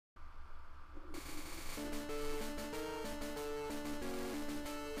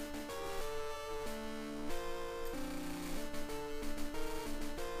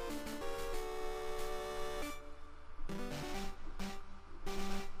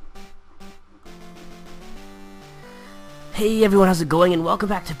Hey everyone, how's it going? And welcome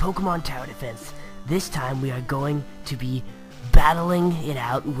back to Pokemon Tower Defense. This time we are going to be battling it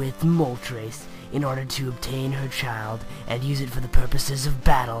out with Moltres in order to obtain her child and use it for the purposes of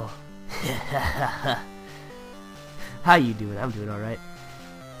battle. How you doing? I'm doing alright.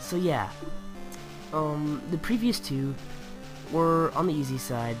 So yeah, the previous two were on the easy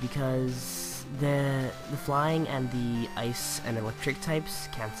side because the flying and the ice and electric types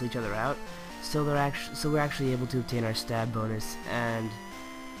cancel each other out. So we're actually able to obtain our stab bonus and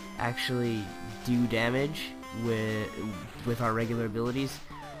actually do damage with our regular abilities,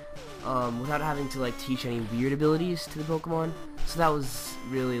 without having to like teach any weird abilities to the Pokemon. So that was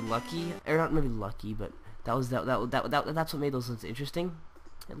really lucky, or not really lucky, but that's what made those ones interesting,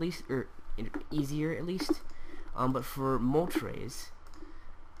 at least, or easier at least. But for Moltres,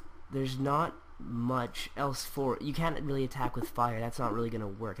 there's not much else for you. Can't really attack with fire. That's not really gonna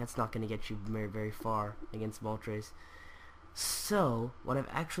work. That's not gonna get you very far against Moltres. So what I've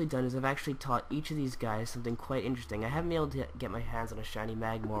actually done is I've actually taught each of these guys something quite interesting. I haven't been able to get my hands on a shiny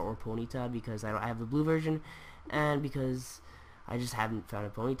Magmar or Ponyta because I have the blue version, and because I just haven't found a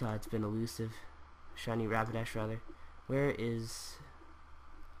Ponyta. It's been elusive. Shiny Rapidash rather. Where is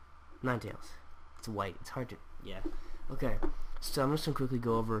Ninetales? It's white. It's hard to, yeah. Okay, so I'm just gonna quickly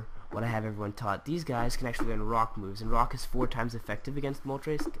go over what I have everyone taught. These guys can actually learn rock moves, and rock is 4 times effective against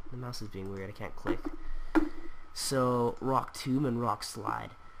Moltres. The mouse is being weird, I can't click. So rock tomb and rock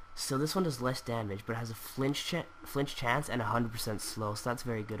slide. So this one does less damage, but it has a flinch chance and 100% slow, so that's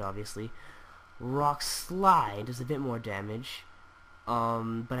very good obviously. Rock slide does a bit more damage,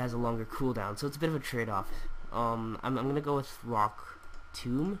 but has a longer cooldown, so it's a bit of a trade-off. I'm gonna go with rock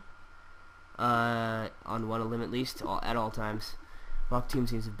tomb on 1 limit at least at all times. Rock Tomb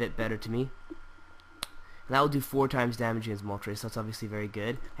seems a bit better to me. And that will do 4 times damage against Moltres, so that's obviously very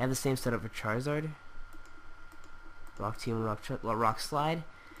good. I have the same setup for Charizard. Rock Tomb and Rock Slide.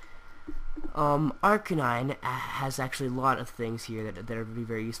 Arcanine has actually a lot of things here that are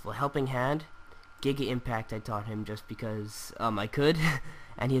very useful. Helping Hand, Giga Impact I taught him just because I could,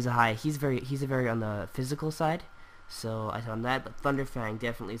 and he's a very on the physical side, so I taught him that. But Thunder Fang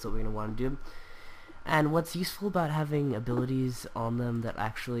definitely is what we're gonna want to do. And what's useful about having abilities on them that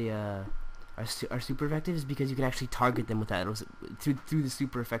actually are super effective is because you can actually target them with that through the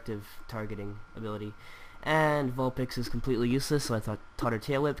super effective targeting ability. And Vulpix is completely useless, so I taught her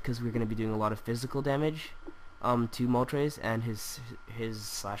Tail Whip because we're going to be doing a lot of physical damage to Moltres, and his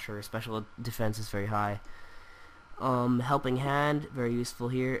 /her special defense is very high. Helping Hand, very useful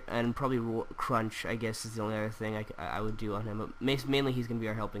here, and probably Crunch, I guess, is the only other thing I would do on him. But mainly he's going to be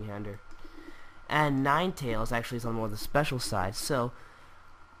our helping hander. And Ninetales actually is on more of the special side. So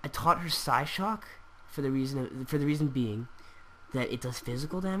I taught her Psyshock for the reason being that it does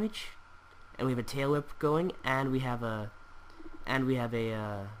physical damage, and we have a Tail Whip going, and we have a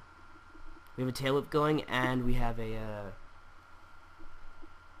Tail Whip going, and we have a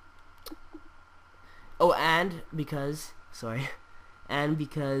and because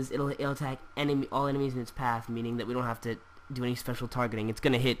it'll attack all enemies in its path, meaning that we don't have to do any special targeting. It's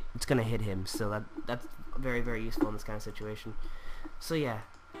gonna hit him, so that's very useful in this kind of situation. So yeah,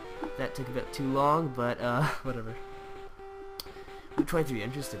 that took a bit too long, but whatever. Route 23,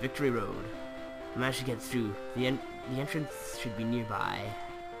 entrance to Victory Road. I managed to get through. The entrance should be nearby.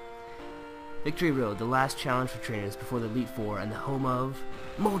 Victory Road, the last challenge for trainers before the Elite Four and the home of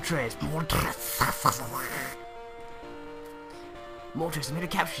Moltres. Moltres, I'm here to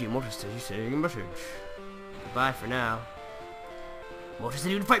capture you. Moltres says you're sending a message. Goodbye for now. Moltres said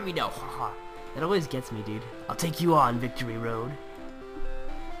he would fight me now. Haha. That always gets me, dude. I'll take you on, Victory Road.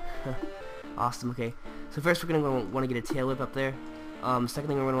 Awesome. Okay. So first we're gonna want to get a Tail Whip up there. Second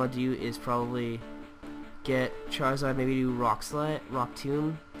thing we're gonna want to do is probably get Charizard. Maybe do Rock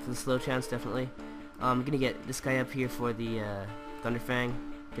Tomb for the slow chance, definitely. I'm gonna get this guy up here for the Thunder Fang.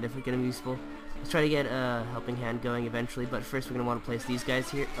 Get him useful. Let's try to get Helping Hand going eventually, but first we're gonna want to place these guys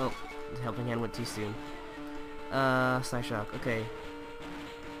here. Oh, the Helping Hand went too soon. Psyshock. Okay.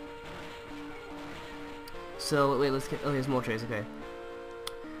 So wait, let's get. Oh, here's Moltres. Okay.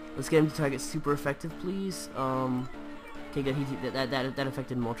 Let's get him to target super effective, please. Okay, good. That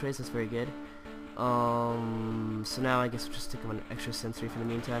affected Moltres. That's very good. So now I guess we'll just stick him on extra sensory for the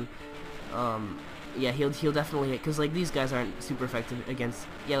meantime. Yeah, he'll definitely hit, because like these guys aren't super effective against.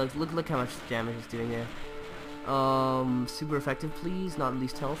 Yeah, look how much damage it's doing there. Super effective, please. Not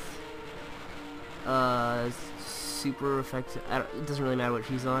least health. Super effective. It doesn't really matter what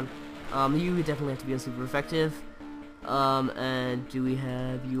she's on. You would definitely have to be on super effective. And do we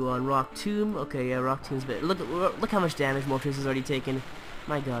have you on Rock Tomb? Okay, yeah, Rock Tomb's bit. Look how much damage Moltres has already taken.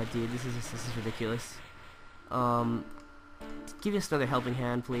 My God, dude, this is ridiculous. give us another helping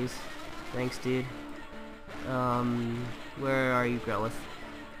hand, please. Thanks, dude. Where are you, Growlithe?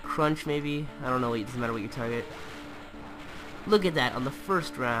 Crunch, maybe? I don't know, it doesn't matter what you target. Look at that, on the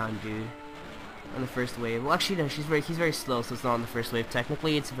first round, dude. On the first wave. Well, actually, no, he's very slow, so it's not on the first wave,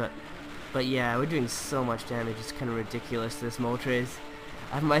 technically. It's about... But yeah, we're doing so much damage, it's kind of ridiculous, this Moltres.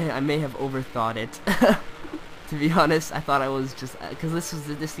 I may have overthought it. To be honest, I thought I was just... Because this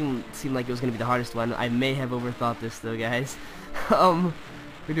seemed like it was going to be the hardest one. I may have overthought this, though, guys.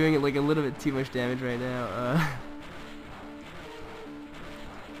 We're doing it like a little bit too much damage right now.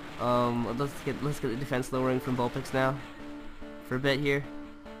 Let's get the defense lowering from Vulpix now. For a bit here.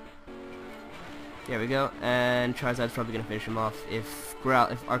 There we go. And Charizard's probably going to finish him off if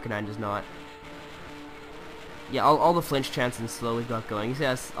Arcanine does not. Yeah, all the flinch chance and slow we've got going. So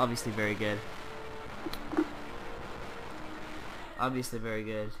that's obviously very good. Obviously very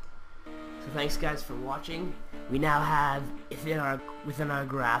good. So thanks guys for watching. We now have within our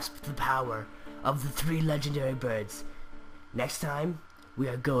grasp the power of the 3 legendary birds. Next time we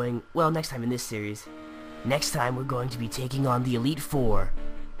are going, well, next time in this series, next time we're going to be taking on the Elite Four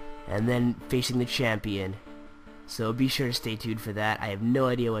and then facing the champion. So be sure to stay tuned for that. I have no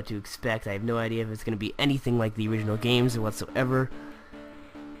idea what to expect. I have no idea if it's going to be anything like the original games or whatsoever.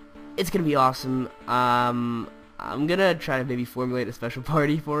 It's going to be awesome. I'm gonna try to maybe formulate a special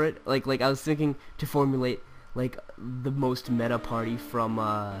party for it. Like I was thinking to formulate like the most meta party from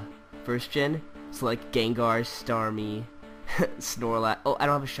first gen. So like Gengar, Starmie, Snorlax. Oh, I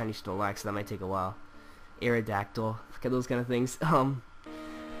don't have a shiny Snorlax, so that might take a while. Aerodactyl, those kind of things.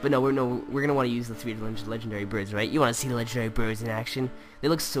 But no, we're gonna want to use the 3 legendary birds, right? You want to see the legendary birds in action? They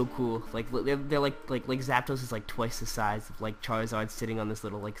look so cool. Like they're like Zapdos is like twice the size of like Charizard sitting on this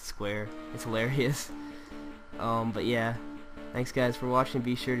little like square. It's hilarious. But yeah, thanks guys for watching.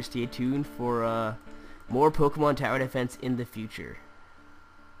 Be sure to stay tuned for more Pokemon Tower Defense in the future.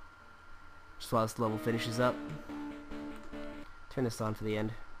 Just while this level finishes up. Turn this on for the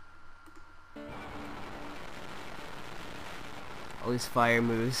end. All these fire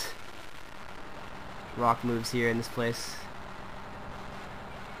moves. Rock moves here in this place.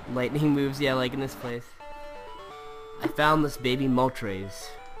 Lightning moves, yeah, like in this place. I found this baby Moltres.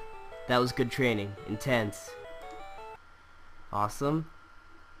 That was good training. Intense. Awesome.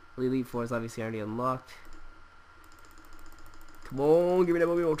 Elite Four is obviously already unlocked. Come on, give me that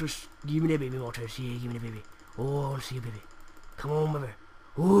baby Moltres. Give me that baby Moltres. Yeah, give me that baby. Oh, I want to see you, baby. Come on, baby.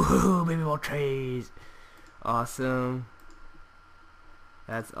 Ooh, baby Moltres. Awesome.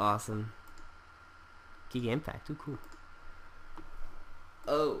 That's awesome. Giga Impact. Ooh, cool.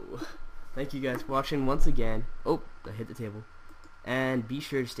 Oh. Thank you guys for watching once again. Oh, I hit the table. And be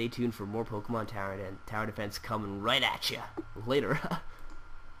sure to stay tuned for more Pokemon Tower Defense coming right at you. Later.